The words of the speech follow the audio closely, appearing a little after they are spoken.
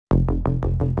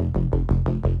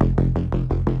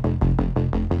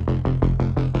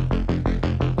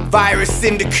Virus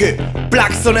Syndicate,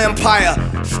 Black Sun Empire,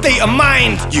 State of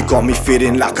Mind. You got me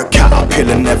feeling like a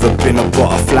caterpillar, never been a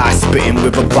butterfly, spitting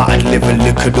with a buttered liver,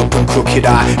 liquored up and crooked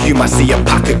eye. You might see a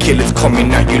pack of killers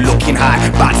coming at you looking high,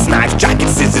 bats, knives, jagged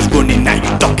scissors running at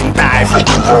you, duck and dive.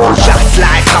 That's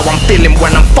life, how I'm feeling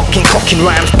when I'm fucking cocking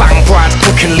rhymes, bang brides,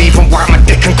 cook and leave and wipe my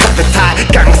dick and cut the tie.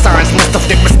 Gang signs must have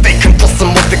been mistaken for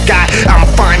some other guy. I'm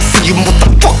fine, see you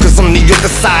motherfuckers on the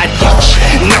other side.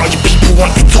 Now you people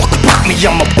want to talk about me,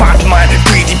 I'm a bad man,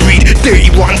 greedy breed,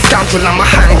 dirty one, scoundrel, I'm a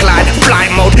hang glide,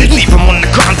 flight mode, leave them on the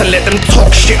ground and let them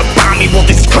talk shit about me. Well,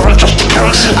 this can't just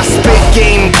count. I spit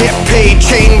game, get paid,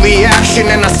 chain reaction,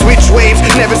 and I switch waves,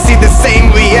 never see the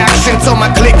same reaction till my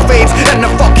click fades and the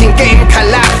fucking game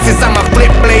collapses. I'm a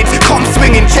flip blade, come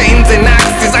swinging chains and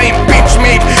axes. I ain't bitch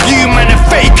made, you man are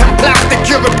fake and plastic,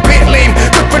 you're a bit lame,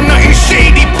 good for nothing,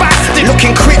 shady bastard.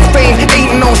 Looking quick fame,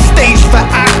 ain't no stage for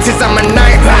actors. I'm a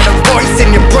night rider, voice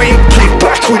in your brain, play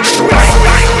backwards.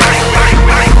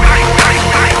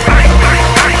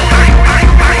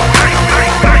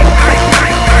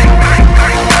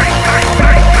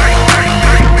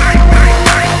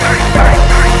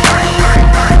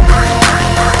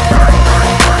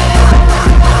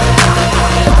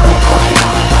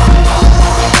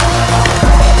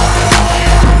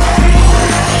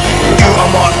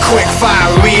 Quick fire,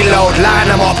 reload,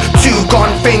 line them up. Two gun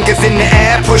fingers in the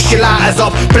air, push your lighters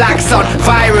up. Black Sun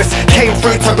Virus came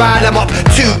through to rile them up.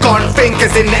 Two gun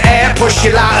fingers in the air, push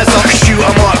your lighters up. Shoot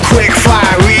them up, quick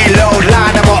fire, reload,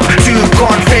 line them up. Two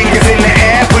gun fingers in the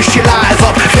air, push your lighters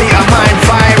up. Mind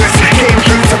Virus came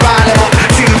through to rile them up.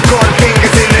 Two gun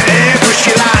fingers in the air, push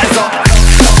your lighters up.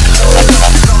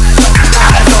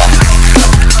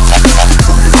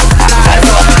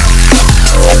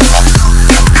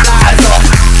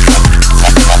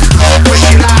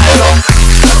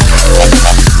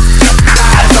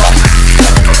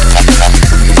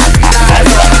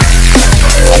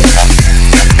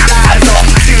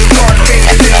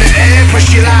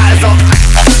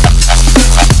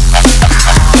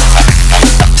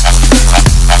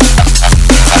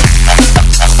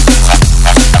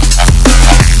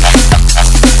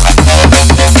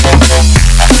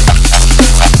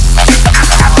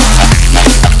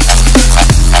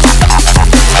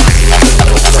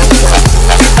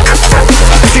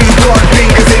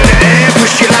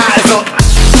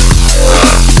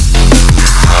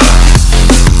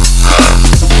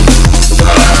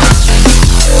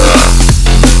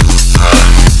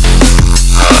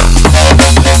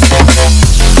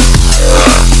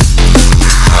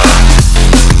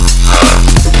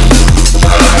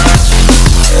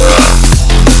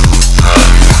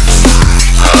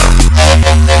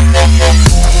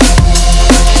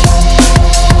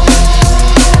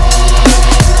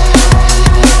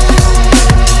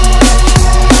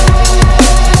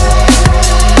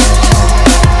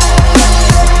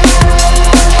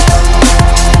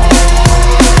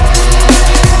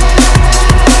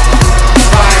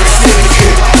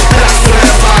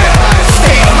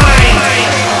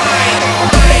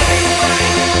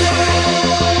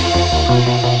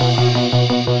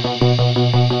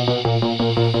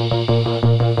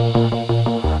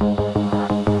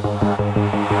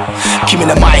 Give me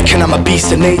the mic and I'm a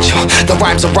beast of nature. The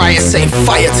rhymes are riot, setting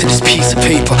fire to this piece of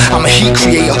paper. I'm a heat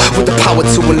creator with the power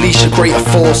to unleash a greater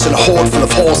force and a horde full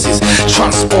of horses,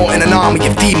 transporting an army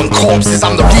of demon corpses.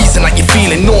 I'm the reason that you're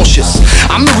feeling nauseous,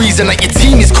 I'm the reason that your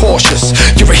team is cautious.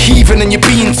 You're a heathen and you're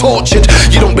being tortured.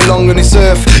 You don't belong on this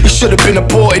earth, you should have been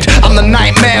aborted. I'm the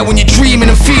nightmare when you're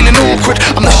dreaming and feeling awkward.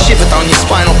 I'm the shiver down your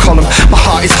spinal column. My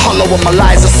heart is hollow and my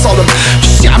lies are solemn.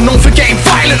 Shit, I'm known for getting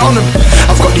violent on them.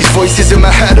 I've got these voices in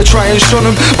my head to try and shun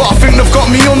them, but I think they've got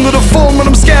me under the phone and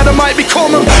I'm scared I might become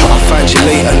them. I'll find you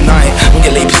late at night when you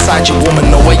lay beside your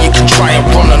woman. Know where you can try and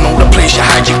run, I know the place you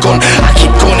hide your gun. I keep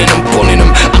gunning and bunning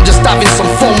them, I'm just having some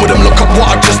fun with them. Look at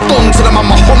what I've just done to them. I'm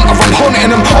a hunter, I'm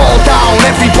hunting them all down.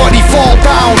 Everybody fall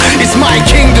down, it's my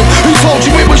kingdom. Who told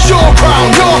you it was your crown,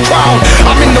 your crown?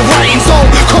 I'm in the writing zone,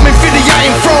 coming for the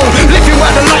iron throne, living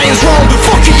where the lions roam.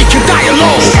 Fuck it, you can die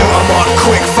alone. Shoot 'em up,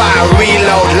 quick fire,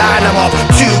 reload, line 'em up.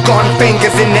 Two gun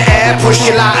fingers in the air, push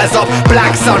your lighters up.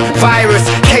 Black Sun Virus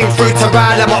came through to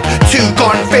rile 'em up. Two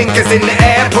gun fingers in the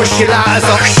air, push your lighters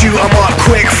up. Shoot 'em up,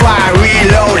 quick fire,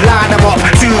 reload, line 'em up.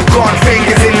 Two gun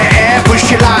fingers in the air, push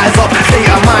your lighters up.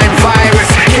 Mind Virus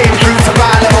came through to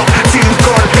rile 'em up.